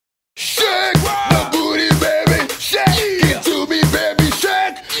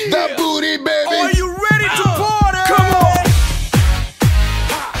That booty, baby. Oh, are you ready to party? Come on.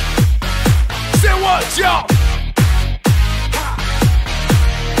 Say what, y'all?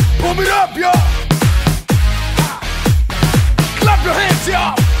 Pump it up, y'all. Clap your hands,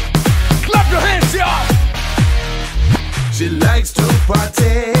 y'all. Clap your hands, y'all. She likes to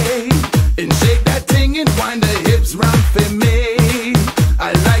party and shake that thing and wind the hips round for me.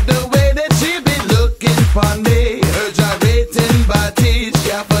 I like the way that she be looking for me. Her gyrating body,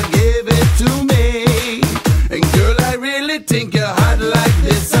 she forgive it to me. And girl, I really think you're hot like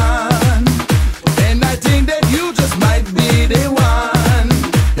the sun, and I think that you just might be the one.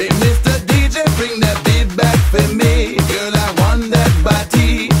 Hey, Mr. DJ, bring that beat back for me. Girl, I want that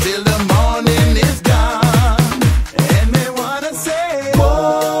body till the morning is gone. And they wanna say,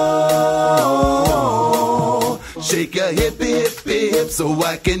 whoa, shake your hippie, hippie, hip, so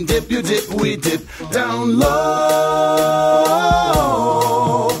I can dip you, dip, we dip down low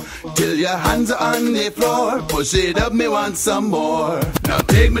till your hands are on the floor. Push it up, me want some more. Now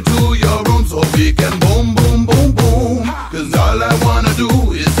take me to your room so we can boom, boom, boom, boom. Cause all I wanna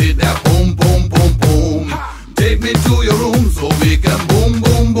do is hit that boom, boom, boom, boom. Take me to your room so we can boom,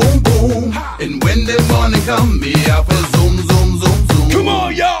 boom, boom, boom. And when the morning come, me have a zoom, zoom, zoom, zoom. Come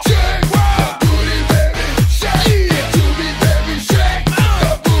on, y'all.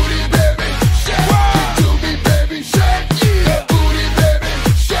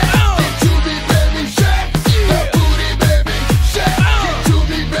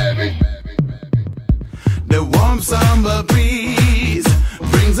 The warm summer breeze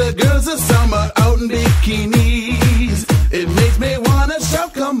brings the girls of summer out in bikinis. It makes me wanna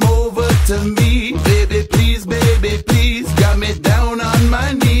shout, come over to me. Baby, please, got me down on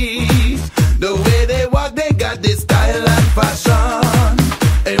my knees. The way they walk, they got this style and fashion.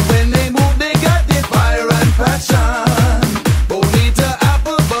 And when they move, they got the fire and passion. Bonita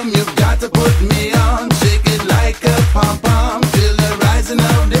Applebum, you've got to put me on. Shake it like a pom-pom till the rising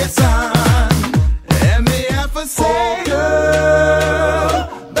of the sun. Say, girl,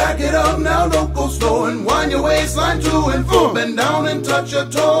 back it up now, don't go slow, and wind your waistline to and fro. Bend down and touch your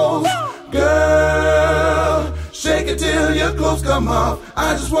toes. Girl, shake it till your clothes come off.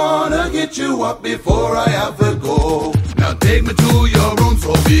 I just wanna get you up before I have to go. Now take me to your room